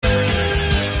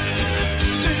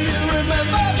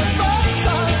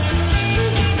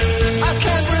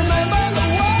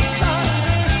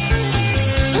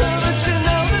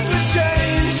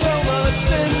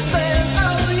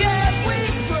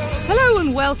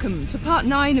Welcome to part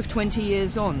 9 of 20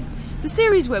 Years On, the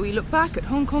series where we look back at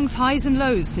Hong Kong's highs and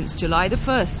lows since July the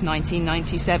 1st,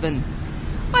 1997.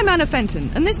 I'm Anna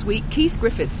Fenton, and this week Keith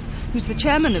Griffiths, who's the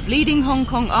chairman of leading Hong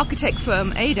Kong architect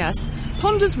firm ADAS,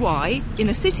 ponders why, in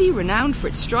a city renowned for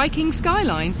its striking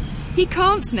skyline, he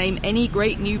can't name any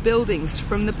great new buildings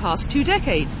from the past 2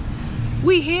 decades.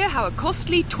 We hear how a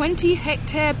costly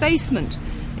 20-hectare basement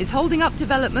is holding up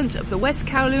development of the West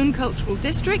Kowloon Cultural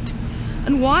District,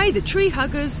 and why the tree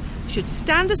huggers should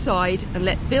stand aside and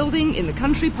let building in the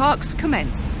country parks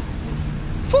commence.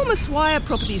 Former Swire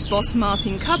Properties boss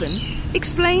Martin Cubbon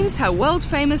explains how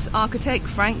world-famous architect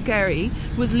Frank Gehry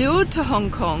was lured to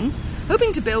Hong Kong,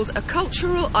 hoping to build a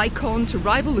cultural icon to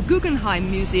rival the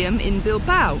Guggenheim Museum in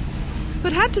Bilbao,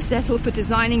 but had to settle for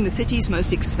designing the city's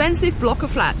most expensive block of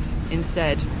flats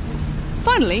instead.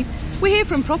 Finally, we hear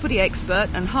from property expert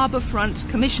and Harbourfront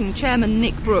Commission Chairman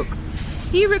Nick Brooke.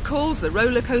 He recalls the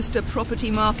rollercoaster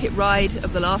property market ride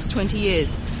of the last 20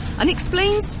 years and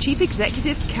explains Chief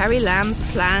Executive Carrie Lam's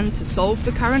plan to solve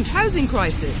the current housing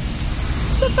crisis.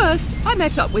 But first, I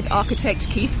met up with architect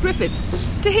Keith Griffiths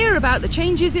to hear about the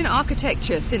changes in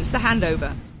architecture since the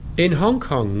handover. In Hong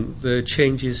Kong, the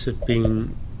changes have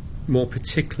been more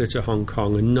particular to Hong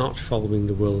Kong and not following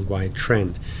the worldwide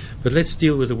trend. But let's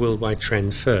deal with the worldwide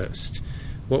trend first.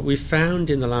 What we've found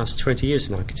in the last 20 years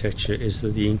in architecture is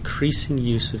that the increasing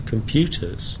use of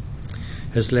computers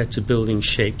has led to building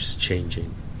shapes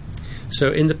changing.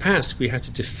 So in the past, we had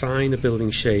to define a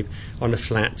building shape on a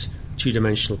flat,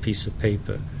 two-dimensional piece of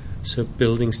paper. So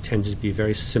buildings tended to be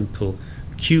very simple,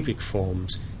 cubic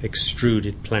forms,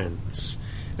 extruded plans.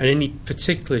 And any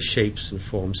particular shapes and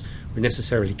forms were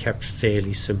necessarily kept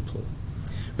fairly simple.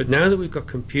 But now that we've got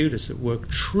computers that work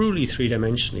truly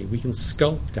three-dimensionally, we can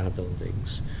sculpt our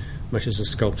buildings, much as a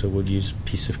sculptor would use a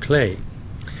piece of clay.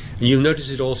 And you'll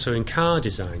notice it also in car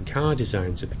design. Car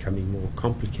designs are becoming more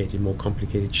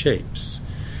complicated shapes.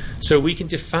 So we can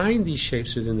define these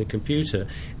shapes within the computer,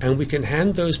 and we can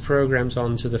hand those programs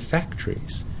on to the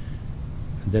factories.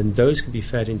 And then those can be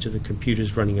fed into the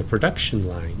computers running a production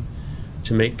line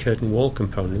to make curtain wall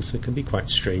components that can be quite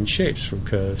strange shapes from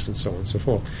curves and so on and so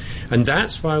forth. And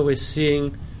that's why we're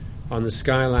seeing on the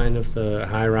skyline of the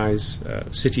high-rise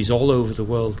cities all over the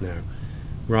world now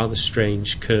rather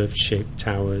strange curved shaped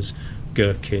towers,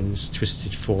 gherkins,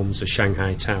 twisted forms, a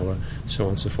Shanghai tower, so on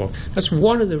and so forth. That's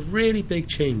one of the really big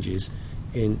changes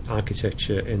in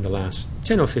architecture in the last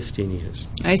 10 or 15 years.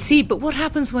 I see, but what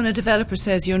happens when a developer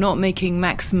says you're not making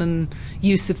maximum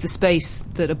use of the space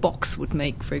that a box would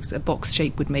make, a box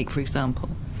shape would make, for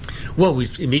example? Well, we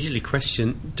immediately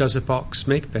question, does a box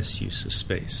make best use of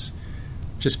space?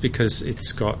 Just because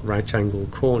it's got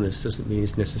right-angled corners doesn't mean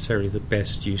it's necessarily the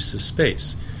best use of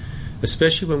space,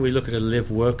 especially when we look at a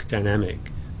live-work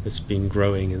dynamic that's been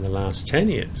growing in the last 10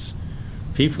 years.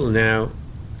 People now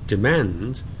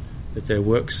demand that their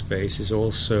workspace is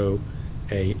also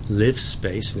a live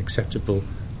space, an acceptable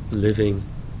living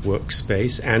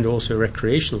workspace, and also a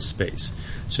recreational space.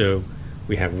 So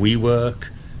we have WeWork.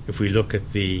 If we look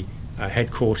at the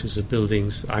headquarters of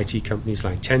buildings, IT companies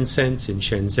like Tencent in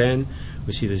Shenzhen,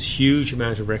 we see this huge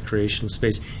amount of recreational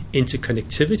space,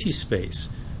 interconnectivity space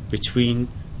between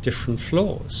different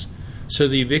floors. So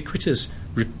the ubiquitous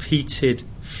repeated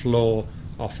floor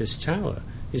office tower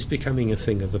is becoming a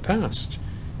thing of the past.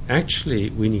 Actually,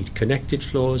 we need connected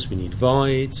floors, we need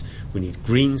voids, we need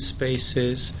green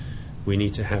spaces, we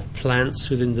need to have plants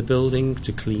within the building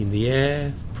to clean the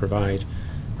air, provide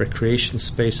recreation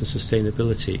space and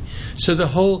sustainability. So the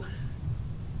whole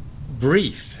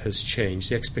brief has changed,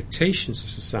 the expectations of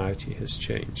society has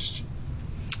changed.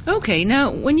 Okay, now,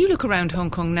 when you look around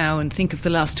Hong Kong now and think of the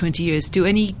last 20 years, do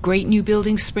any great new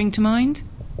buildings spring to mind?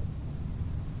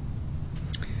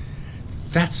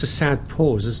 That's a sad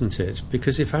pause, isn't it?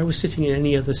 Because if I was sitting in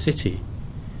any other city,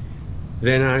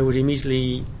 then I would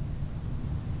immediately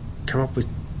come up with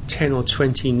 10 or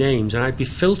 20 names, and I'd be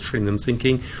filtering them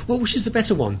thinking, well, which is the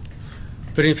better one?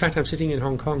 But in fact, I'm sitting in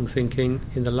Hong Kong thinking,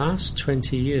 in the last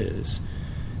 20 years,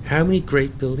 how many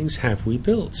great buildings have we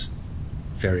built?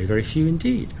 Very, very few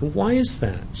indeed. And why is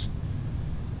that?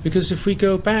 Because if we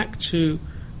go back to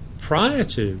prior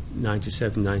to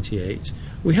 97, 98,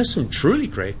 we have some truly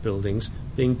great buildings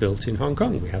being built in Hong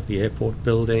Kong. We have the airport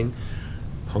building,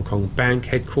 Hong Kong Bank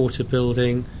headquarter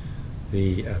building,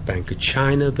 the Bank of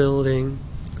China building,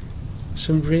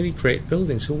 some really great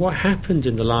buildings. So what happened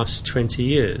in the last 20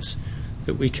 years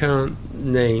that we can't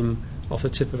name off the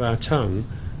tip of our tongue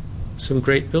some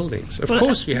great buildings? Of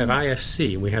course we have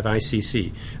IFC and we have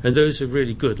ICC, and those are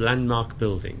really good landmark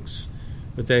buildings.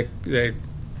 But they're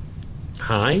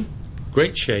high,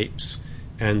 great shapes,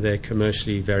 and they're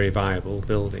commercially very viable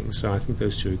buildings. So I think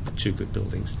those two are two good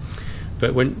buildings.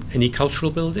 But when any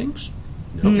cultural buildings?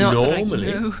 No,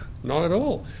 normally, not at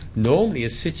all. Normally, a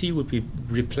city would be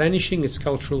replenishing its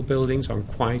cultural buildings on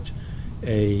quite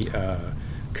a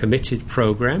committed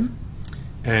program,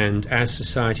 and as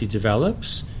society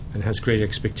develops and has great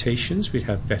expectations, we'd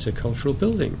have better cultural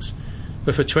buildings.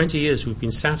 But for 20 years, we've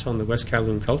been sat on the West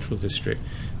Kowloon Cultural District,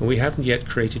 and we haven't yet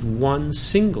created one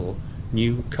single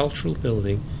new cultural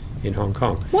building in Hong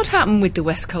Kong. What happened with the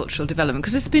West Cultural Development?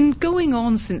 Because it's been going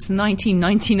on since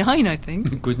 1999, I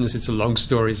think. Goodness, it's a long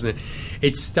story, isn't it?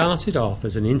 It started off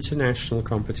as an international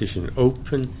competition, an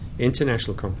open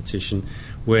international competition,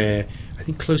 where I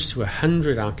think close to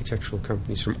 100 architectural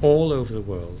companies from all over the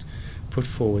world put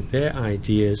forward their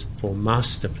ideas for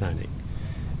master planning.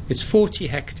 It's 40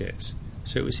 hectares,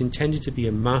 so it was intended to be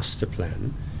a master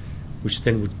plan, which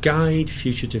then would guide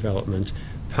future development,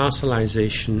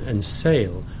 parcelization and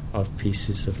sale of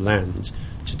pieces of land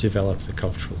to develop the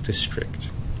cultural district.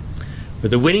 But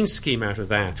the winning scheme out of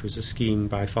that was a scheme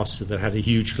by Foster that had a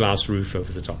huge glass roof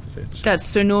over the top of it. That's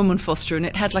Sir Norman Foster, and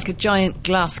it had like a giant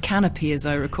glass canopy, as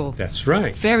I recall. That's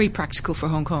right. Very practical for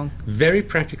Hong Kong. Very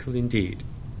practical indeed,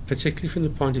 particularly from the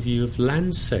point of view of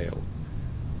land sale,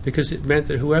 because it meant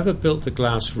that whoever built the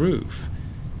glass roof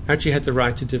actually had the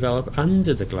right to develop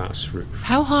under the glass roof.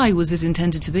 How high was it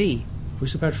intended to be? It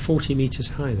was about 40 metres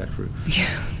high, that roof.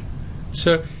 Yeah.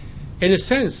 So, in a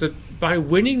sense, that by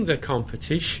winning the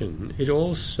competition, it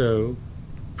also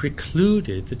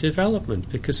precluded the development,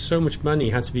 because so much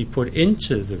money had to be put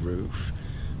into the roof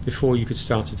before you could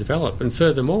start to develop. And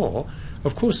furthermore,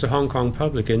 of course, the Hong Kong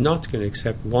public are not going to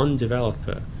accept one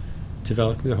developer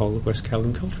developing the whole of West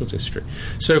Kowloon Cultural District.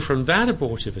 So from that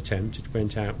abortive attempt, it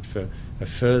went out for a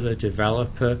further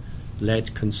developer-led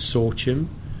consortium,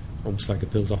 almost like a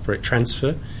build, operate,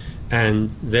 transfer. And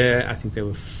there, I think there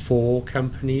were 4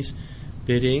 companies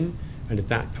bidding. And at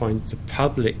that point, the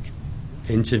public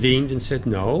intervened and said,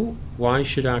 no, why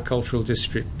should our cultural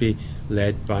district be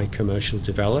led by commercial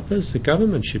developers? The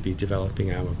government should be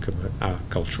developing our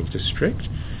cultural district,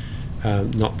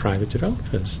 not private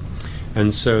developers.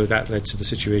 And so that led to the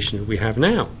situation that we have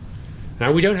now.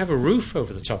 Now, we don't have a roof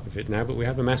over the top of it now, but we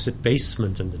have a massive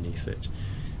basement underneath it.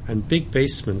 And big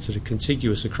basements that are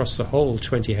contiguous across the whole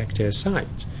 20-hectare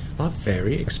site are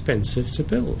very expensive to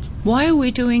build. Why are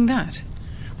we doing that?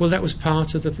 Well, that was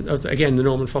part of the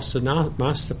Norman Foster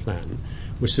master plan,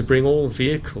 was to bring all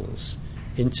vehicles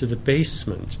into the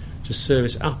basement to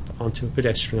service up onto a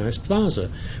pedestrianised plaza,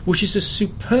 which is a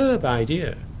superb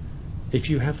idea if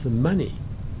you have the money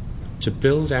to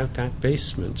build out that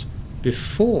basement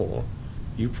before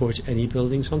you put any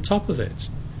buildings on top of it.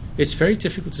 It's very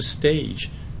difficult to stage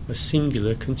a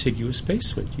singular contiguous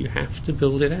basement. You have to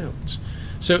build it out.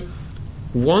 So,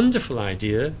 wonderful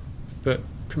idea, but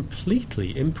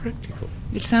completely impractical.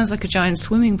 It sounds like a giant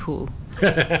swimming pool.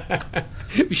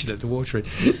 We should let the water in.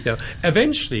 No.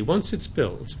 Eventually, once it's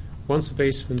built, once the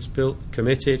basement's built,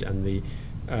 committed, and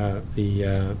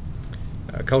the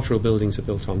cultural buildings are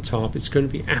built on top, it's going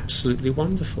to be absolutely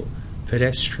wonderful.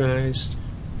 Pedestrianised,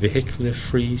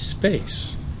 vehicular-free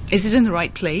space. Is it in the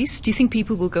right place? Do you think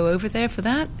people will go over there for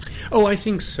that? Oh, I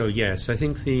think so, yes. I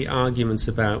think the arguments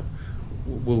about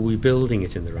were we building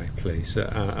it in the right place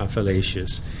are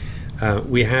fallacious.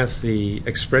 We have the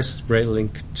express rail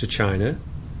link to China,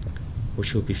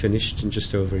 which will be finished in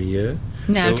just over a year.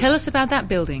 Now, tell us about that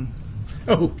building.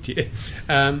 Oh, dear.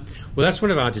 Well, that's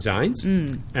one of our designs,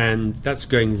 and that's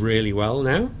going really well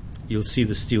now. You'll see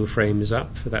the steel frame is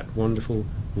up for that wonderful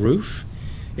roof.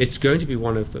 It's going to be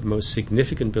one of the most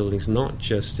significant buildings, not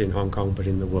just in Hong Kong, but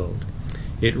in the world.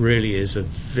 It really is a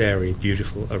very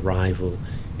beautiful arrival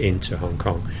into Hong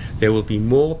Kong. There will be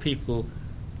more people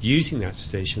using that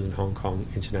station than Hong Kong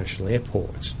International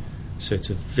Airport. So it's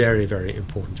a very, very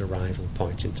important arrival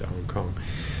point into Hong Kong.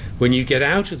 When you get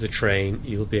out of the train,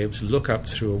 you'll be able to look up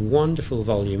through a wonderful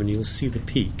volume and you'll see the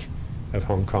peak of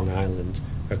Hong Kong Island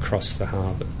across the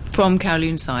harbour. From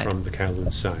Kowloon side? From the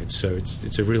Kowloon side. So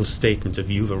it's a real statement of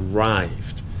you've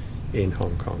arrived in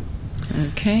Hong Kong.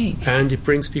 Okay. And it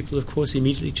brings people, of course,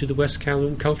 immediately to the West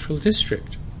Kowloon Cultural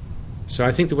District. So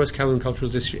I think the West Kowloon Cultural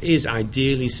District is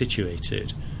ideally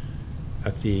situated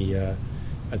at the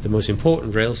most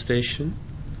important rail station,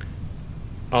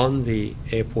 on the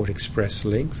Airport Express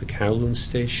link, the Kowloon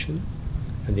station,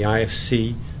 and the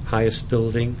IFC highest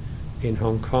building in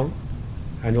Hong Kong,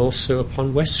 and also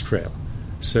upon Westrail.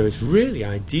 So it's really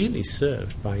ideally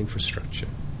served by infrastructure.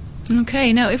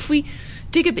 Okay, now if we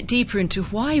dig a bit deeper into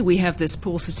why we have this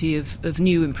paucity of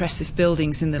new impressive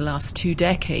buildings in the last 2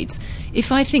 decades,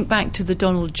 if I think back to the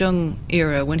Donald Jung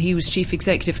era when he was chief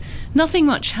executive, nothing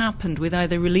much happened with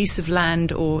either release of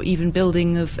land or even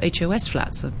building of HOS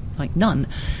flats, like none.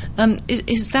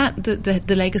 Is that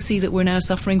the legacy that we're now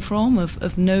suffering from,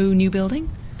 of no new building?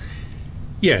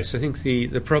 Yes, I think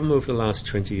the problem over the last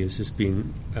 20 years has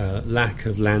been lack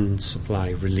of land supply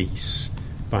release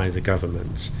by the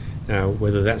government. Now,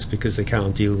 whether that's because they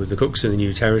can't deal with the cooks in the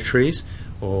new territories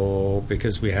or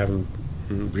because we haven't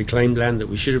reclaimed land that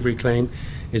we should have reclaimed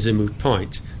is a moot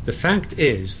point. The fact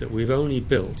is that we've only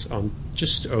built on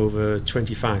just over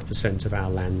 25% of our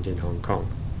land in Hong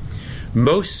Kong.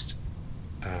 Most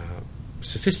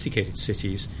sophisticated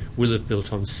cities will have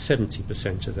built on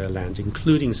 70% of their land,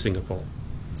 including Singapore.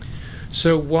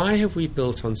 So why have we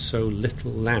built on so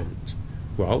little land?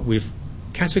 Well, we've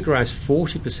categorised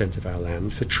 40% of our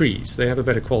land for trees. They have a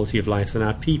better quality of life than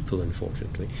our people,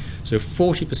 unfortunately. So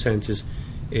 40%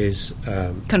 is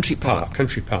country park.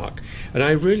 Country park. And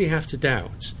I really have to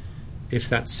doubt if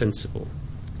that's sensible.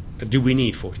 Do we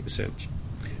need 40%?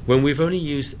 When we've only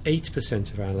used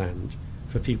 8% of our land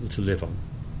for people to live on.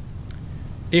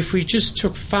 If we just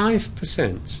took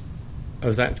 5%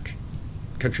 of that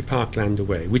country park land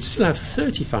away, we'd still have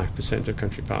 35% of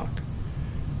country park.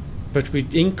 But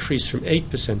we'd increase from 8%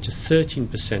 to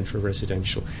 13% for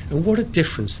residential. And what a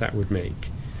difference that would make.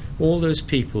 All those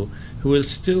people who are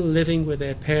still living with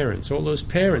their parents, all those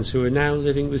parents who are now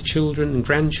living with children and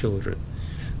grandchildren.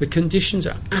 The conditions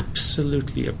are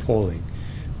absolutely appalling.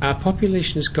 Our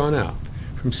population has gone up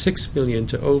from 6 million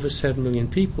to over 7 million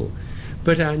people.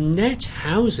 But our net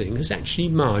housing has actually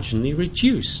marginally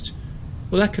reduced.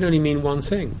 Well, that can only mean one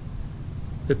thing.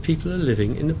 That people are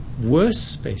living in worse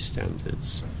space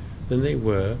standards than they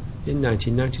were in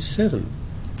 1997.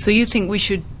 So you think we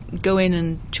should go in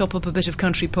and chop up a bit of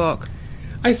country park?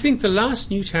 I think the last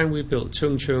new town we built,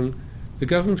 Tung Chung, the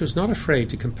government was not afraid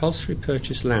to compulsory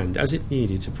purchase land as it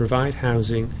needed to provide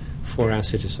housing for our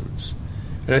citizens.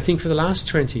 And I think for the last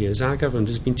 20 years our government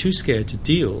has been too scared to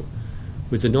deal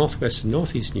with the northwest and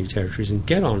northeast new territories and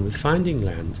get on with finding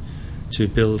land to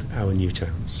build our new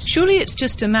towns. Surely it's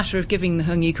just a matter of giving the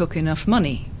Hung Ye Kuk enough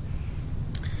money.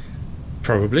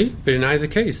 Probably, but in either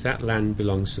case, that land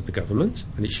belongs to the government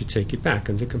and it should take it back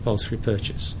under compulsory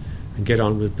purchase and get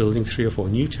on with building 3 or 4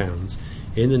 new towns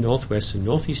in the northwest and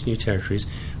northeast new territories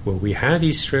where we have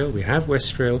East Rail, we have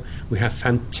West Rail, we have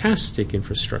fantastic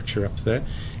infrastructure up there,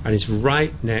 and it's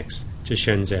right next to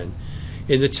Shenzhen.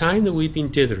 In the time that we've been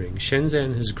dithering,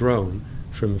 Shenzhen has grown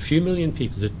from a few million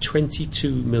people to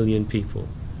 22 million people.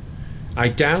 I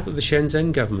doubt that the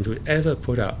Shenzhen government would ever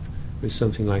put up with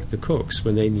something like the Cooks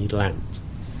when they need land.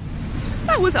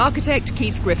 That was architect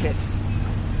Keith Griffiths.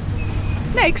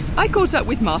 Next, I caught up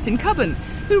with Martin Cubban,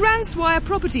 who ran Swire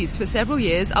Properties for several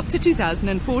years up to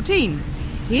 2014.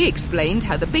 He explained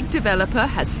how the big developer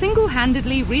has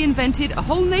single-handedly reinvented a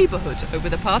whole neighbourhood over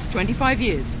the past 25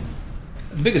 years.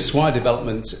 The biggest Swire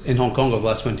development in Hong Kong over the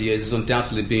last 20 years has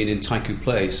undoubtedly been in Taikoo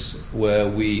Place, where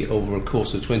we, over a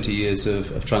course of 20 years,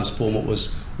 have transformed what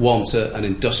was once an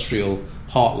industrial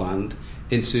heartland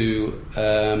into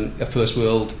a first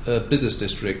world business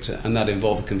district, and that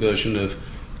involved the conversion of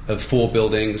 4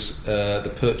 buildings,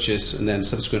 the purchase and then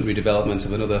subsequent redevelopment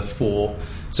of another 4,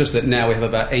 such that now we have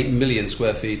about 8 million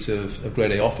square feet of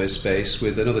Grade A office space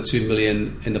with another 2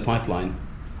 million in the pipeline.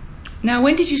 Now,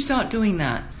 when did you start doing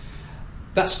that?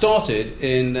 That started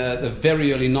in the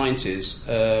very early 90s.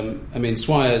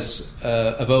 Swires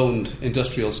have owned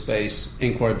industrial space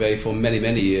in Quarry Bay for many,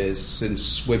 many years,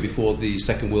 since way before the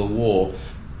Second World War.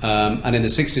 And in the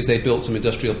 60s they built some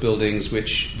industrial buildings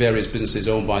which various businesses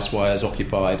owned by Swires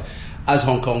occupied. As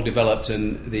Hong Kong developed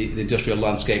and the industrial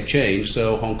landscape changed,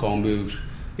 so Hong Kong moved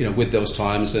with those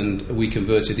times, and we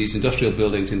converted these industrial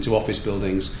buildings into office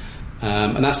buildings.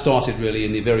 And that started really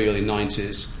in the very early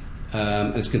 90s.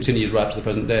 And it's continued right up to the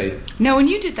present day. Now, when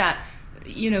you did that,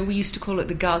 we used to call it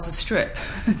the Gaza Strip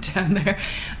down there.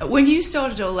 When you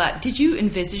started all that, did you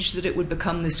envisage that it would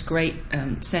become this great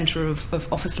centre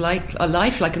of office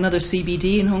life, like another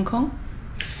CBD in Hong Kong?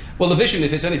 Well, the vision,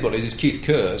 if it's anybody's, is Keith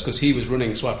Kerr's, because he was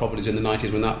running Swire Properties in the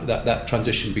 90s when that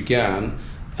transition began.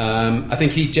 I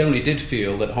think he generally did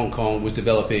feel that Hong Kong was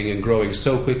developing and growing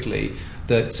so quickly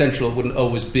that Central wouldn't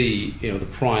always be, the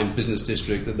prime business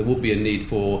district, that there would be a need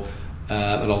for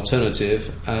an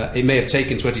alternative. It may have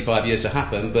taken 25 years to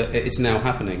happen, but it's now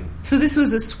happening. So this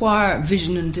was a Swire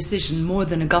vision and decision more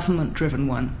than a government-driven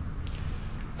one?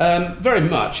 Very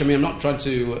much. I'm not trying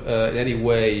to in any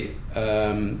way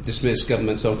dismiss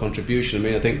government's own contribution.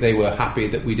 I think they were happy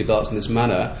that we developed in this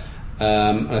manner.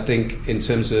 And I think in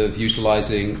terms of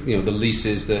utilising, the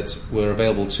leases that were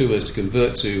available to us to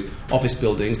convert to office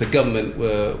buildings, the government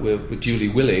were duly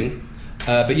willing.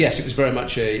 But yes, it was very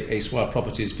much a Swire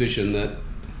Properties vision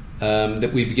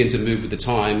that we begin to move with the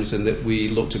times, and that we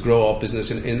look to grow our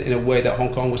business in a way that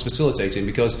Hong Kong was facilitating,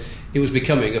 because it was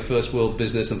becoming a first world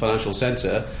business and financial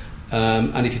centre.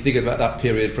 And if you think about that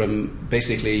period from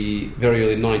basically very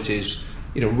early 90s,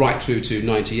 right through to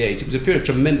 98, it was a period of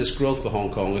tremendous growth for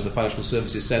Hong Kong as a financial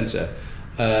services centre.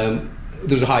 There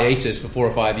was a hiatus for 4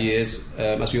 or 5 years,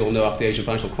 as we all know, after the Asian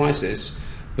financial crisis.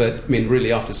 But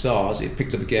really after SARS, it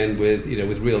picked up again with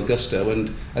real gusto,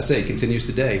 and as I say, it continues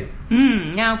today.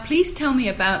 Now, please tell me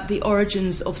about the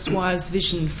origins of Swire's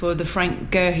vision for the Frank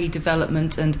Gehry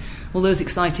development and all those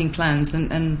exciting plans,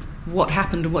 and what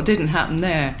happened and what didn't happen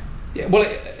there. Yeah, well,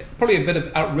 probably a bit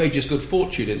of outrageous good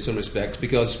fortune in some respects,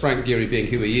 because Frank Gehry being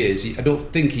who he is, I don't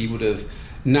think he would have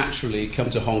naturally come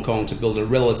to Hong Kong to build a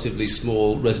relatively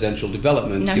small residential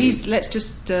development. Now, let's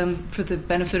just, for the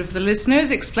benefit of the listeners,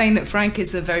 explain that Frank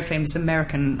is a very famous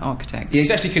American architect. Yeah,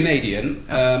 he's actually Canadian,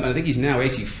 and I think he's now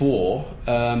 84,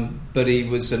 but he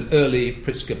was an early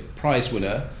Pritzker Prize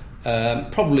winner,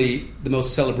 probably the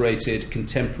most celebrated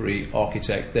contemporary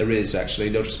architect there is, actually,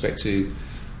 no respect to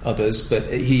others, but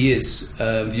he is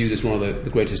viewed as one of the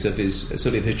greatest of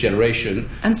certainly of his generation.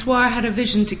 And Swire had a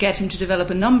vision to get him to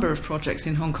develop a number of projects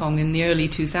in Hong Kong in the early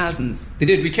 2000s. They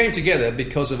did. We came together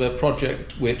because of a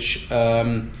project which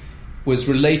was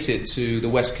related to the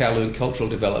West Kowloon cultural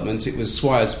development. It was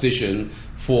Swire's vision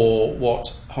for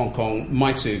what Hong Kong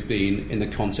might have been in the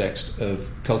context of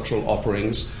cultural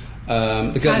offerings. How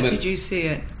did you see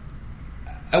it?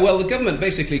 Well, the government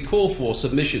basically called for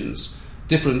submissions,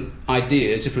 different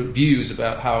ideas, different views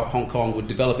about how Hong Kong would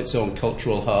develop its own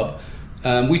cultural hub.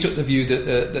 We took the view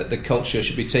that the culture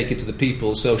should be taken to the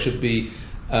people, so should be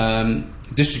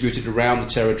distributed around the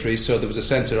territory. So there was a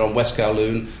centre on West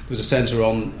Kowloon, there was a centre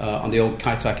on the old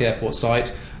Kai Tak Airport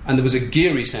site, and there was a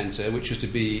Gehry Centre, which was to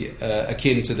be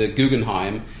akin to the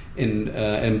Guggenheim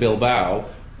in Bilbao,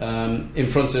 in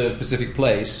front of Pacific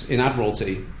Place in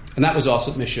Admiralty. And that was our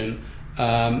submission.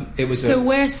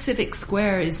 Where Civic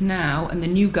Square is now and the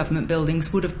new government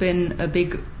buildings would have been a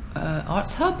big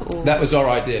arts hub? Or? That was our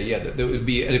idea, yeah. That there would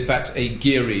be, in fact, a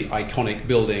Gehry iconic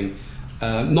building,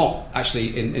 not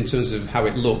actually in terms of how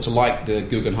it looked like the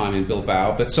Guggenheim in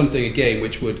Bilbao, but something, again,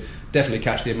 which would definitely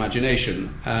catch the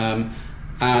imagination.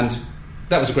 And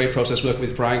that was a great process working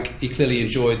with Frank. He clearly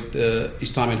enjoyed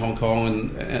his time in Hong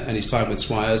Kong and his time with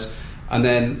Swires. And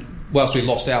then, whilst we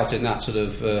lost out in that sort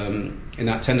of in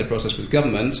that tender process with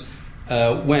government,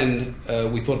 when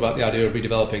we thought about the idea of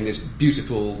redeveloping this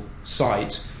beautiful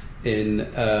site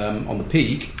on the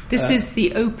Peak. This is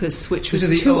the Opus, which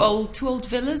was two old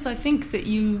villas, I think, that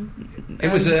you.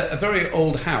 It was a very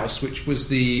old house, which was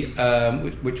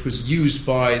which was used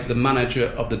by the manager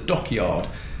of the dockyard.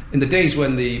 In the days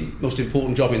when the most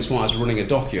important job in Swires was running a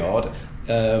dockyard,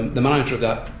 the manager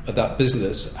of that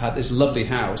business had this lovely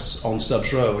house on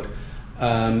Stubbs Road.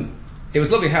 It was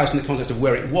a lovely house in the context of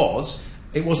where it was.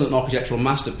 It wasn't an architectural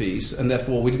masterpiece, and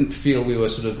therefore we didn't feel we were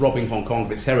sort of robbing Hong Kong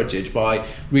of its heritage by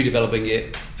redeveloping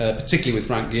it, particularly with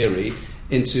Frank Gehry,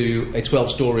 into a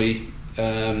 12-storey,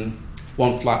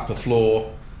 one flat per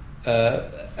floor,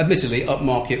 admittedly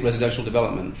upmarket residential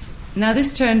development. Now,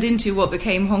 this turned into what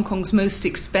became Hong Kong's most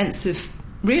expensive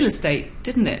real estate,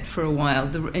 didn't it, for a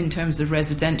while, in terms of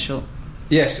residential?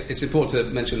 Yes, it's important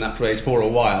to mention that phrase, for a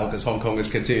while, because Hong Kong has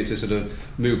continued to sort of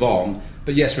move on.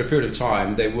 But yes, for a period of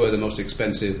time, they were the most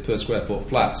expensive per square foot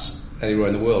flats anywhere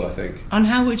in the world, I think. And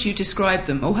how would you describe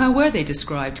them? Or how were they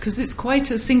described? Because it's quite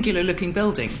a singular-looking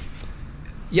building.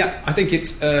 Yeah, I think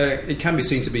it can be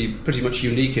seen to be pretty much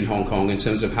unique in Hong Kong in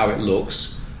terms of how it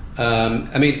looks. Frank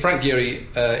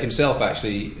Gehry himself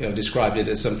actually described it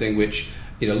as something which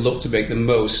looked to make the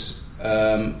most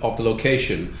of the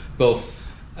location, both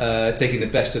taking the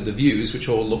best of the views, which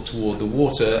all looked toward the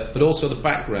water, but also the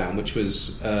background, which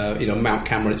was Mount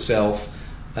Cameron itself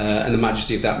and the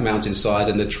majesty of that mountainside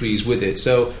and the trees with it.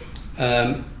 So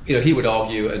he would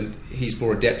argue, and he's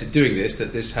more adept at doing this,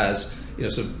 that this has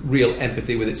sort of real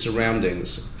empathy with its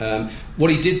surroundings. What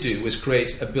he did do was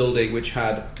create a building which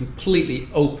had completely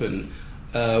open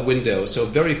windows, so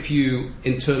very few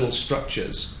internal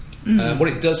structures. Mm-hmm. What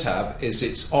it does have is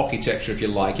its architecture, if you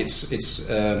like, its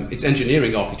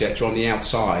engineering architecture on the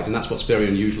outside, and that's what's very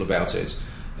unusual about it.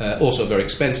 Also very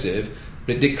expensive,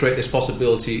 but it did create this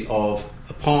possibility of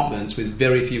apartments with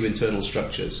very few internal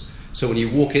structures. So when you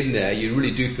walk in there, you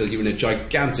really do feel you're in a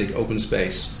gigantic open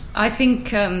space. I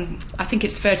think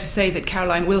it's fair to say that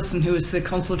Caroline Wilson, who was the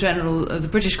Consul General, the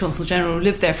British Consul General, who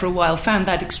lived there for a while, found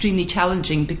that extremely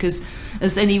challenging because,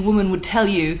 as any woman would tell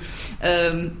you,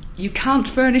 you can't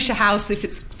furnish a house if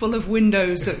it's full of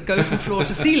windows that go from floor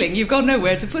to ceiling. You've got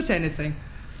nowhere to put anything.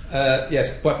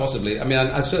 Yes, quite possibly. I mean,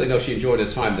 I certainly know she enjoyed her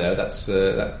time there.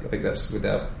 I think that's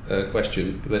without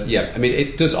question. But yeah, I mean,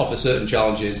 it does offer certain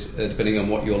challenges depending on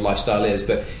what your lifestyle is.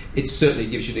 But it certainly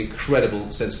gives you an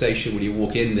incredible sensation when you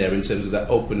walk in there in terms of that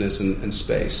openness and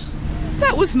space.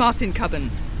 That was Martin Cubban.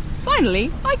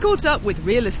 Finally, I caught up with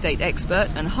real estate expert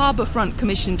and Harbourfront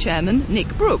Commission Chairman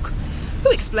Nick Brooke,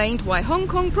 who explained why Hong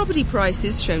Kong property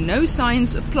prices show no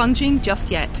signs of plunging just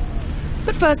yet.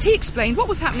 But first, he explained what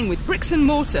was happening with bricks and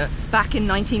mortar back in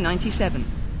 1997.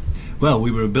 Well,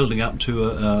 we were building up to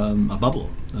a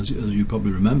bubble, as you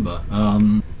probably remember.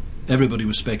 Everybody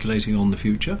was speculating on the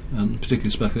future, and particularly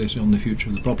speculating on the future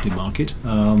of the property market.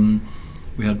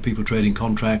 We had people trading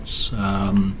contracts,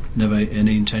 never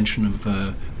any intention of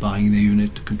buying the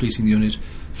unit, completing the unit,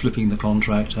 flipping the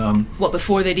contract. What,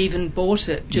 before they'd even bought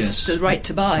it? Just yes, the right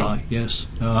to buy? Yes.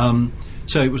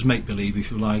 So it was make-believe, if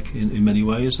you like, in many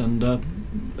ways, and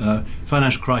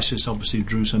financial crisis obviously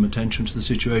drew some attention to the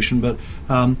situation, but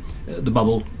the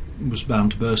bubble was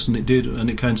bound to burst, and it did, and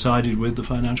it coincided with the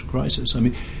financial crisis. I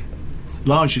mean,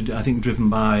 largely, I think, driven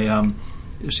by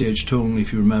C.H. Tung,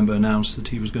 if you remember, announced that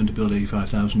he was going to build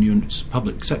 85,000 units,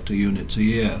 public sector units, a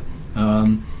year,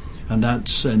 and that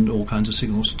sent all kinds of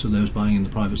signals to those buying in the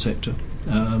private sector,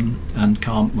 and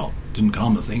didn't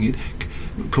calm the thing. It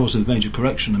caused a major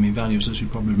correction. I mean, values, as you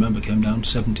probably remember, came down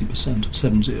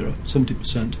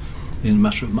 70% in a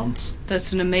matter of months.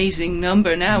 That's an amazing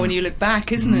number now when you look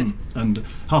back, isn't it? And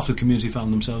half the community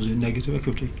found themselves in negative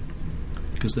equity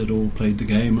because they'd all played the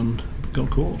game and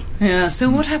got caught. Yeah, so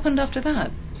what happened after that?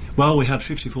 Well, we had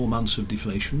 54 months of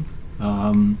deflation,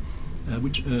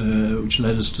 which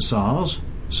led us to SARS.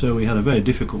 So we had a very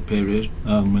difficult period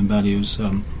when values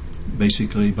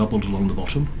basically bubbled along the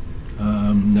bottom.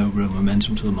 No real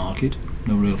momentum to the market,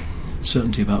 no real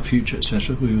certainty about future,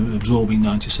 etc. We were absorbing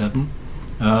 97.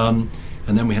 And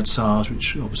then we had SARS,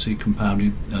 which obviously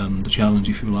compounded the challenge,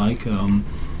 if you like, and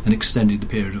extended the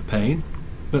period of pain.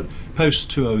 But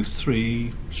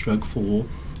post-2003/4,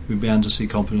 we began to see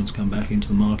confidence come back into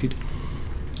the market.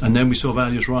 And then we saw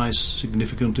values rise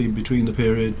significantly between the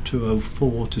period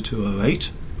 2004 to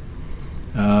 2008,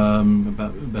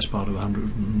 about the best part of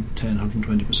 110,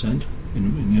 120%.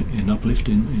 In uplift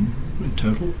in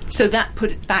total. So that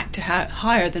put it back to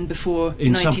higher than before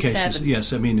in 97? Some cases,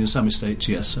 yes. I mean, in some estates,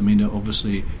 yes. I mean,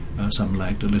 obviously, some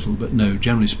lagged a little, but no,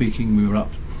 generally speaking, we were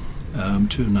up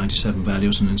to 97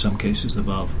 values, and in some cases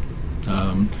above.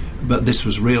 But this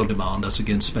was real demand as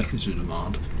against speculative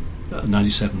demand.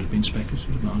 97 had been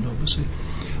speculative demand, obviously.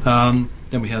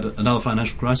 Then we had another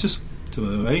financial crisis,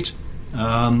 2008.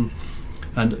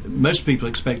 And most people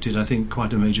expected, I think,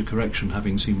 quite a major correction,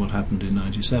 having seen what happened in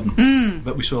 97.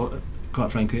 But we saw,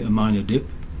 quite frankly, a minor dip.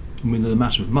 And within a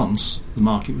matter of months, the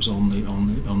market was on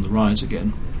the rise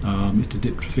again. It had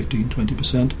dipped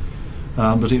 15-20%,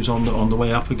 but it was on the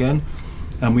way up again.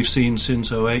 And we've seen since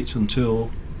 2008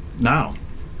 until now.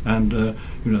 And the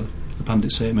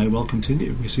pundits say it may well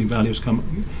continue. We've seen values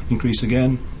increase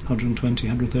again, 120,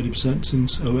 130%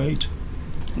 since 2008.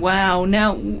 Wow.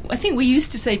 Now, I think we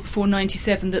used to say before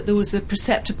 97 that there was a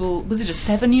perceptible, was it a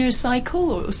 7-year cycle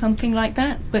or something like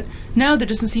that? But now there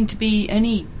doesn't seem to be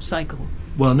any cycle.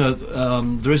 Well, no,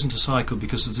 there isn't a cycle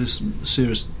because there's this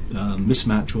serious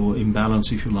mismatch or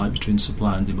imbalance, if you like, between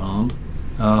supply and demand.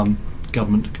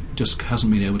 Government just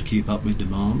hasn't been able to keep up with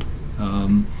demand.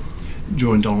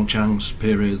 During Donald Chang's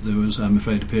period, there was, I'm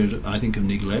afraid, a period, I think, of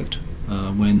neglect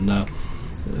when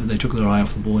they took their eye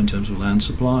off the ball in terms of land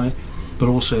supply. But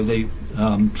also they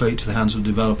played to the hands of the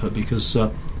developer because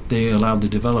they allowed the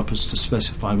developers to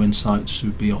specify when sites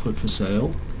should be offered for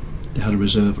sale. They had a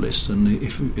reserve list, and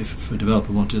if a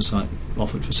developer wanted a site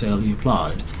offered for sale, he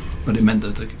applied. But it meant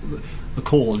that the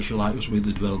call, if you like, was with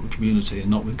the development community and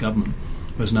not with government.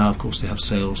 Whereas now, of course, they have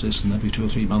sales lists, and every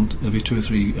month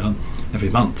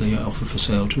they offer for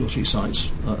sale 2 or 3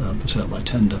 sites for sale by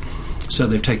tender. So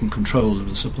they've taken control of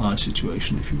the supply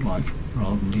situation, if you like,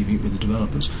 rather than leaving it with the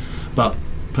developers. But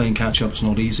playing catch-up is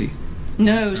not easy.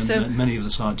 No, and many of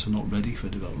the sites are not ready for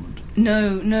development.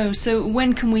 No. So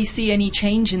when can we see any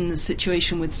change in the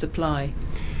situation with supply?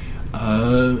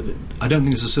 I don't think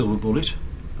there's a silver bullet.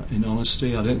 In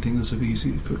honesty, I don't think there's a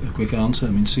quick answer.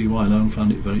 I mean, C.Y. Loan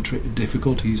found it very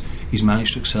difficult. He's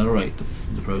managed to accelerate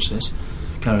the process.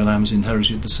 Carrie Lam has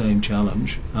inherited the same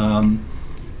challenge. I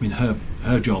mean,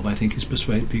 her job, I think, is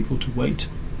persuade people to wait.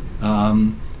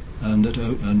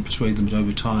 and persuade them that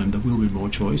over time there will be more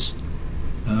choice,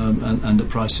 and the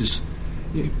prices,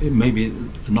 it may be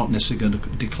not necessarily going to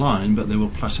decline, but they will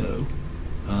plateau.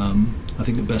 I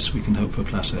think at best we can hope for a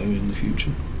plateau in the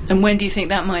future. And when do you think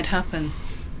that might happen?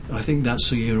 I think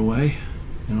that's a year away,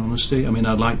 in honesty. I mean,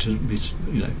 I'd like to be,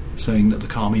 saying that the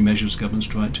calming measures the government's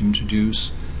tried to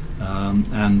introduce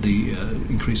and the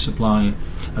increased supply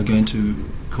are going to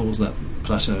cause that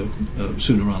plateau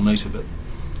sooner rather than later, but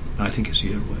I think it's a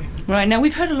year away. Right, now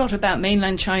we've heard a lot about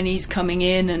mainland Chinese coming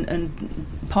in and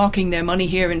parking their money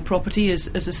here in property as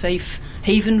a safe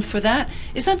haven for that.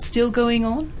 Is that still going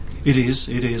on? It is.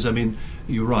 I mean,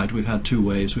 you're right, we've had two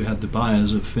waves. We had the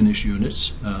buyers of finished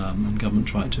units, and government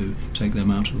tried to take them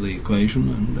out of the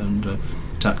equation and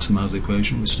tax them out of the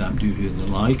equation with stamp duty and the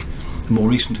like. And more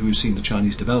recently, we've seen the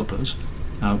Chinese developers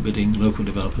outbidding local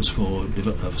developers for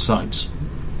sites.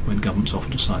 When government's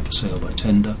offered a site for sale by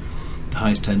tender, the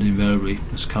highest tender invariably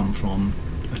has come from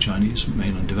a Chinese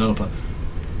mainland developer.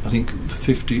 I think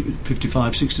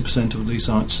 55-60% of these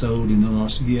sites sold in the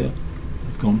last year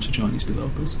have gone to Chinese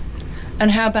developers.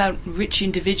 And how about rich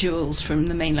individuals from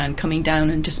the mainland coming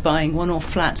down and just buying one-off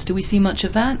flats? Do we see much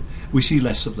of that? We see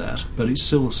less of that, but it's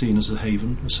still seen as a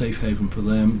haven, a safe haven for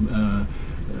them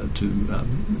to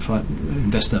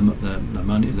invest their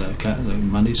money, their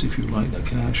monies, if you like, their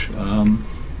cash.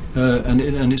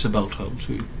 And it's a bolt hole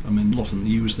too. I mean, a lot of them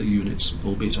use their units,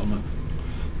 albeit on a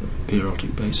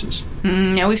periodic basis.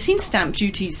 Now, we've seen stamp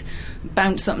duties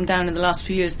bounce up and down in the last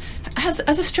few years. As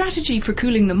a strategy for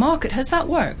cooling the market, has that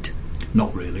worked?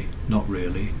 Not really.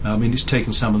 I mean, it's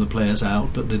taken some of the players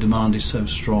out, but the demand is so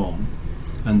strong,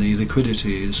 and the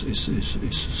liquidity is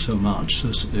so much,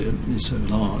 it's so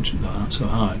large, so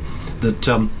high, that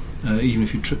even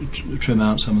if you trim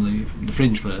out some of the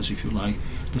fringe players, if you like,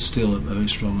 there's still a very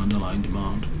strong underlying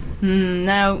demand.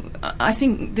 Now, I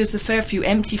think there's a fair few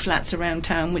empty flats around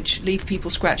town which leave people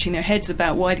scratching their heads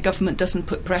about why the government doesn't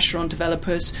put pressure on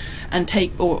developers and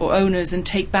or owners and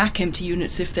take back empty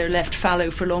units if they're left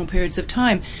fallow for long periods of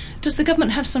time. Does the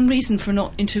government have some reason for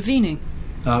not intervening?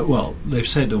 Well, they've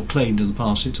said or claimed in the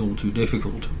past it's all too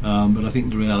difficult, but I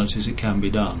think the reality is it can be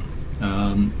done.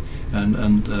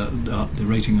 And the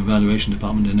rating and evaluation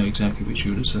department, they know exactly which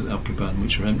units are occupied and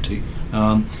which are empty.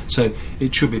 So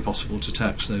it should be possible to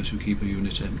tax those who keep a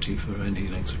unit empty for any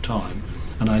length of time.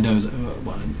 And I know that,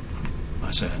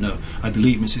 I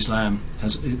believe Mrs Lamb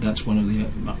that's one of the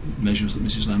measures that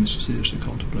Mrs Lamb is seriously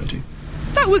contemplating.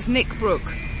 That was Nick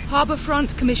Brooke,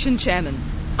 Harbourfront Commission Chairman.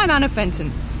 I'm Anna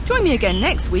Fenton. Join me again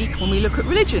next week when we look at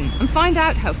religion and find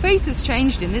out how faith has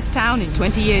changed in this town in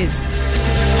 20 years.